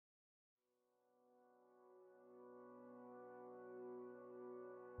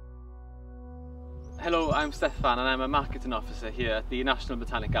Hello, I'm Stefan and I'm a marketing officer here at the National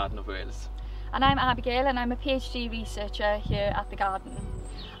Botanic Garden of Wales. And I'm Abigail and I'm a PhD researcher here at the Garden.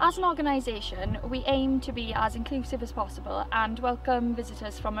 As an organisation, we aim to be as inclusive as possible and welcome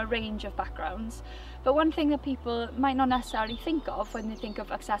visitors from a range of backgrounds. But one thing that people might not necessarily think of when they think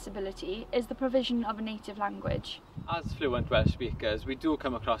of accessibility is the provision of a native language. As fluent Welsh speakers, we do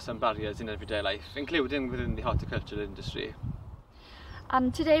come across some barriers in everyday life, including within the horticultural industry.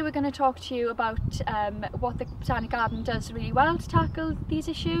 And today we're going to talk to you about what the Botanic Garden does really well to tackle these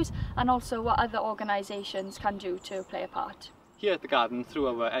issues, and also what other organisations can do to play a part. Here at the Garden, through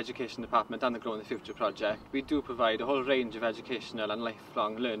our Education Department and the Grow in the Future project, we do provide a whole range of educational and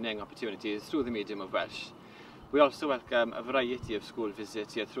lifelong learning opportunities through the medium of Welsh. We also welcome a variety of school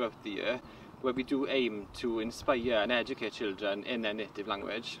visits here throughout the year, where we do aim to inspire and educate children in their native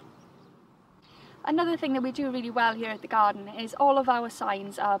language. Another thing that we do really well here at the Garden is all of our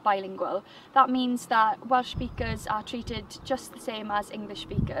signs are bilingual. That means that Welsh speakers are treated just the same as English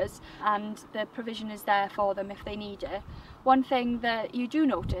speakers, and the provision is there for them if they need it. One thing that you do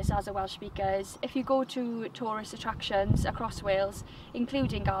notice as a Welsh speaker is if you go to tourist attractions across Wales,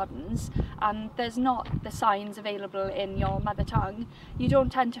 including gardens, and there's not the signs available in your mother tongue, you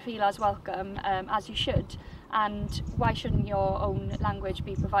don't tend to feel as welcome as you should. And why shouldn't your own language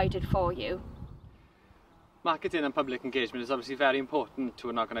be provided for you? Marketing and public engagement is obviously very important to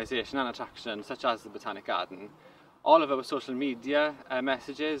an organisation and attraction such as the Botanic Garden. All of our social media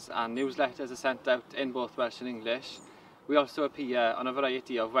messages and newsletters are sent out in both Welsh and English. We also appear on a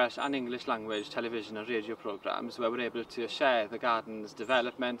variety of Welsh and English language television and radio programmes where we're able to share the Garden's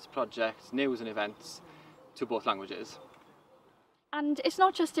development, projects, news and events to both languages. And it's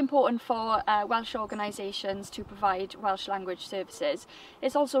not just important for Welsh organisations to provide Welsh language services,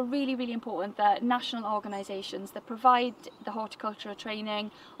 it's also really important that national organisations that provide the horticultural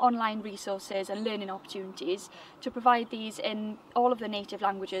training, online resources and learning opportunities to provide these in all of the native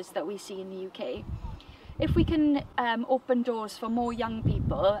languages that we see in the UK. If we can open doors for more young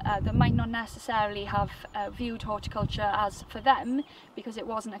people that might not necessarily have viewed horticulture as for them because it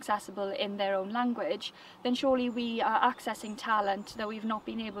wasn't accessible in their own language, then surely we are accessing talent that we've not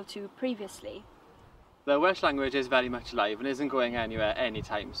been able to previously. The Welsh language is very much alive and isn't going anywhere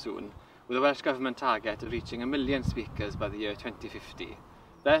anytime soon, with the Welsh Government target of reaching 1 million speakers by the year 2050.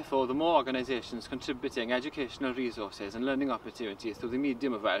 Therefore, the more organisations contributing educational resources and learning opportunities through the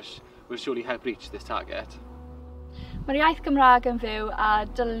medium of Welsh will surely help reach this target. Mae'r iaith Gymraeg yn fyw a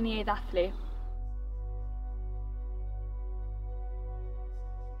dylwn ni ei ddathlu.